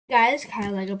Guys, kind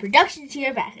of Lego Productions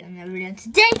here, back in another video.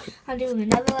 Today, I'm doing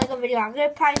another Lego video. I'm gonna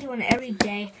probably do one every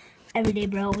day,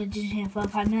 bro. With just a handful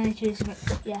of 5 minutes.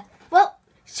 Yeah. Well,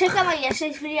 check out my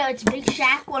yesterday's video. It's Big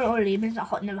Shack one or it's not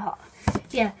hot, never hot.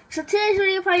 Yeah. So today's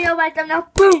video, probably know by thumbnail.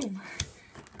 Boom.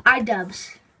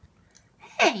 IDubbz.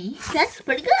 Hey, that's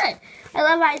pretty good. I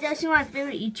love IDubbz. He's one of my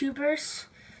favorite YouTubers.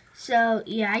 So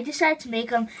yeah, I decided to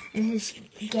make him in his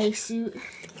gay suit.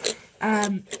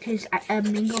 His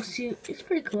mingle suit. It's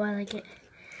pretty cool. I like it.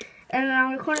 And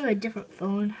I'm recording with a different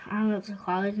phone. I don't know if the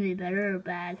quality's gonna be better or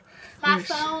bad. My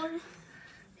phone.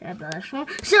 Yeah, brother's phone.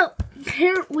 So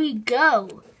here we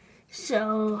go.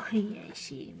 So yeah, you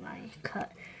see my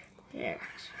cut there.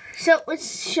 So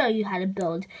let's show you how to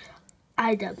build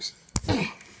IDubbz.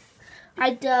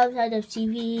 IDubbz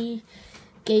TV,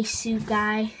 gay suit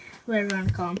guy, whatever you want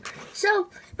to call him.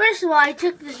 So, first of all, I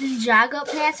took this Ninjago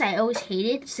pants I always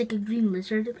hated. It's like a green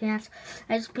lizard pants.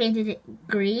 I just painted it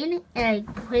green, and I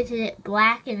painted it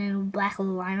black, and then a black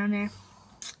little line on there.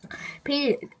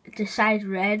 Painted the sides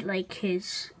red, like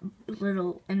his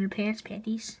little underpants,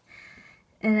 panties.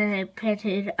 And then I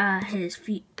painted his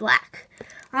feet black.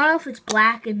 I don't know if it's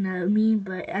black in the meme,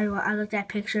 but I looked at a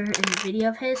picture in the video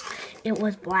of his. It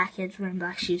was black. He was wearing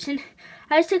black shoes. And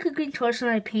I just took a green torso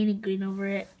and I painted green over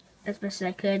it as best as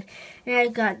I could. And I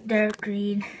got dark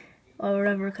green, or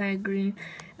whatever kind of green,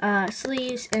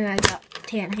 sleeves. And I got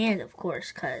tan hands, of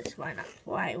course, because why not?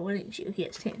 Why wouldn't you? He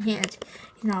has tan hands.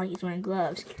 It's not like he's wearing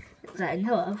gloves that I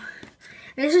know of.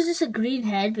 And this was just a green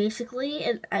head, basically.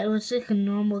 And it was like a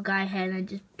normal guy head, and I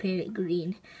just painted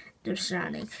green, the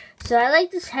surrounding. So I like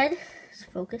this head. Let's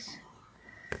focus.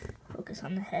 Focus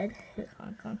on the head. Here,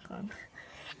 come on.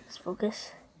 Let's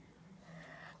focus.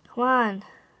 Come on.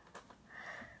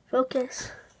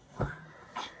 Focus.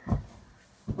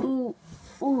 Ooh.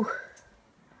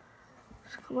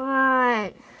 Come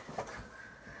on.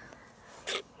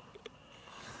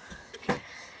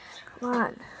 Come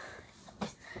on.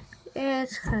 Yeah,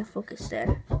 it's kind of focused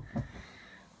there.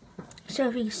 So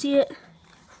if you can see it.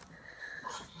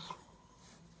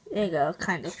 There you go,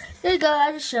 kind of. There you go,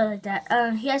 I just showed like that.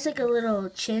 He has like a little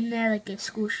chin there, like a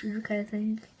school shooter kind of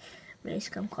thing.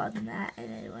 Basically, I'm calling him that.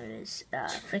 And then one is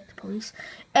Frick the Police.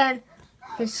 And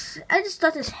I just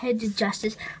thought his head did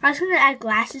justice. I was going to add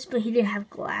glasses, but he didn't have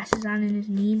glasses on in his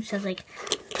meme. So I was like,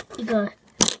 he goes,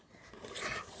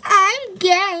 I'm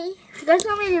gay. If you guys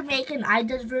want me to make an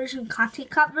IDubbz version,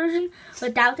 Content Cop version,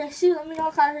 without that suit, let me know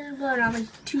in the comments below, and I'll make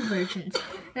 2 versions.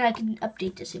 And I can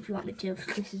update this if you want me to, if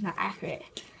this is not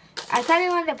accurate. I kind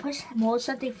of wanted to mold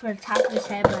something for the top of his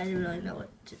head, but I didn't really know what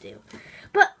to do.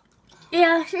 But,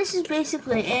 yeah, this is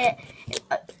basically it.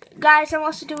 Guys, I'm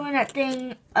also doing that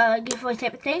thing, giveaway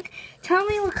type of thing. Tell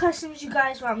me what customs you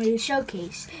guys want me to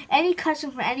showcase. Any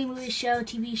custom for any movie, show,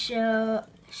 TV show,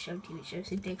 same thing.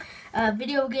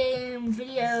 Video game,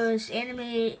 videos,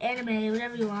 anime,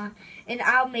 whatever you want. And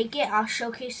I'll make it, I'll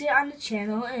showcase it on the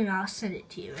channel, and I'll send it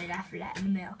to you right after that in the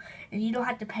mail. And you don't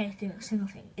have to pay a single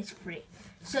thing. It's free.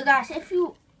 So guys, if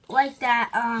you like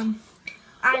that, I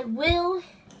will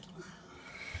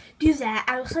do that.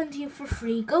 I will send it to you for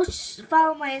free. Go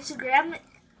follow my Instagram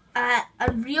at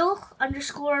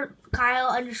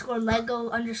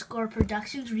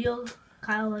real_Kyle_Lego_Productions. Real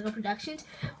Kyle Lego Productions.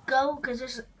 Go, because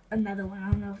there's another one.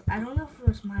 I don't know if it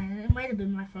was mine. It might have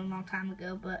been mine from a long time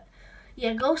ago, but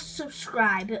yeah, go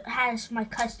subscribe. It has my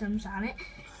customs on it.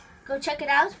 Go check it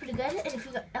out. It's pretty good. And if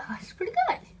you it's pretty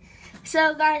good.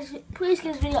 So guys, please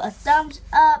give this video a thumbs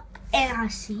up, and I'll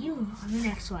see you on the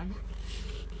next one.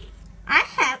 I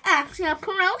have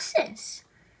osteoporosis.